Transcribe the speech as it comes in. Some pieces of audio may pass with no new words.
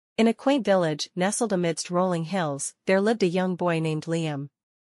In a quaint village nestled amidst rolling hills, there lived a young boy named Liam.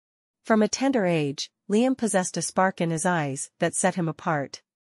 From a tender age, Liam possessed a spark in his eyes that set him apart.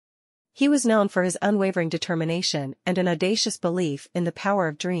 He was known for his unwavering determination and an audacious belief in the power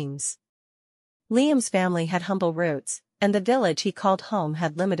of dreams. Liam's family had humble roots, and the village he called home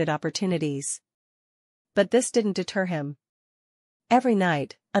had limited opportunities. But this didn't deter him. Every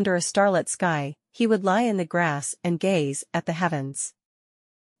night, under a starlit sky, he would lie in the grass and gaze at the heavens.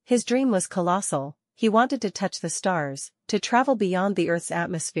 His dream was colossal. He wanted to touch the stars, to travel beyond the Earth's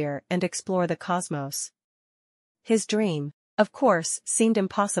atmosphere and explore the cosmos. His dream, of course, seemed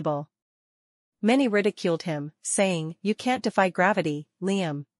impossible. Many ridiculed him, saying, "You can't defy gravity,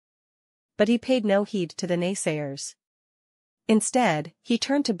 Liam." But he paid no heed to the naysayers. Instead, he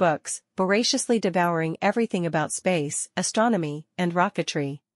turned to books, voraciously devouring everything about space, astronomy, and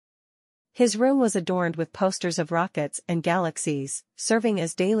rocketry. His room was adorned with posters of rockets and galaxies, serving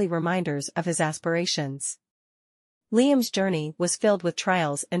as daily reminders of his aspirations. Liam's journey was filled with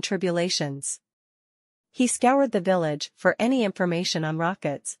trials and tribulations. He scoured the village for any information on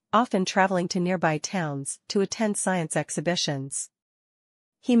rockets, often traveling to nearby towns to attend science exhibitions.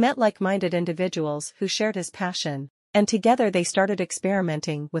 He met like-minded individuals who shared his passion, and together they started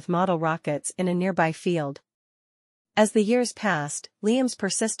experimenting with model rockets in a nearby field. As the years passed, Liam's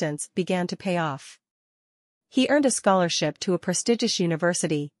persistence began to pay off. He earned a scholarship to a prestigious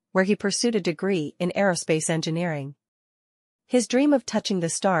university, where he pursued a degree in aerospace engineering. His dream of touching the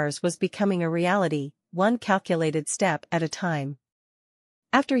stars was becoming a reality, one calculated step at a time.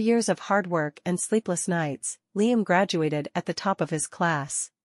 After years of hard work and sleepless nights, Liam graduated at the top of his class.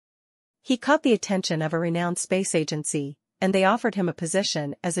 He caught the attention of a renowned space agency, and they offered him a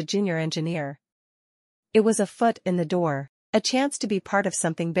position as a junior engineer. It was a foot in the door, a chance to be part of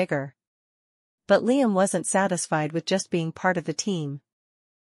something bigger. But Liam wasn't satisfied with just being part of the team.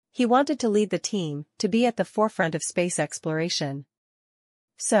 He wanted to lead the team, to be at the forefront of space exploration.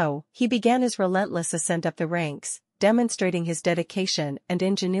 So, he began his relentless ascent up the ranks, demonstrating his dedication and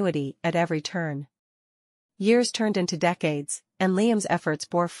ingenuity at every turn. Years turned into decades, and Liam's efforts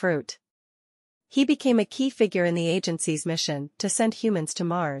bore fruit. He became a key figure in the agency's mission to send humans to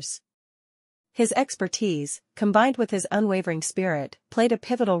Mars. His expertise, combined with his unwavering spirit, played a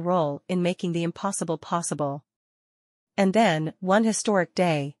pivotal role in making the impossible possible. And then, one historic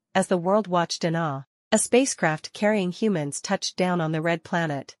day, as the world watched in awe, a spacecraft carrying humans touched down on the red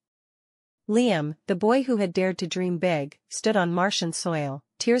planet. Liam, the boy who had dared to dream big, stood on Martian soil,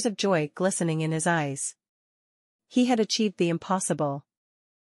 tears of joy glistening in his eyes. He had achieved the impossible.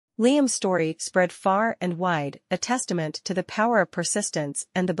 Liam's story spread far and wide, a testament to the power of persistence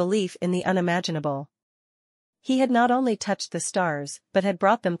and the belief in the unimaginable. He had not only touched the stars, but had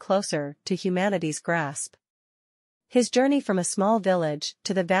brought them closer to humanity's grasp. His journey from a small village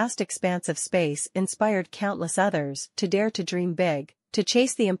to the vast expanse of space inspired countless others to dare to dream big, to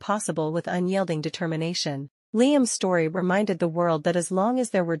chase the impossible with unyielding determination. Liam's story reminded the world that as long as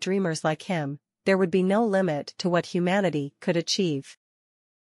there were dreamers like him, there would be no limit to what humanity could achieve.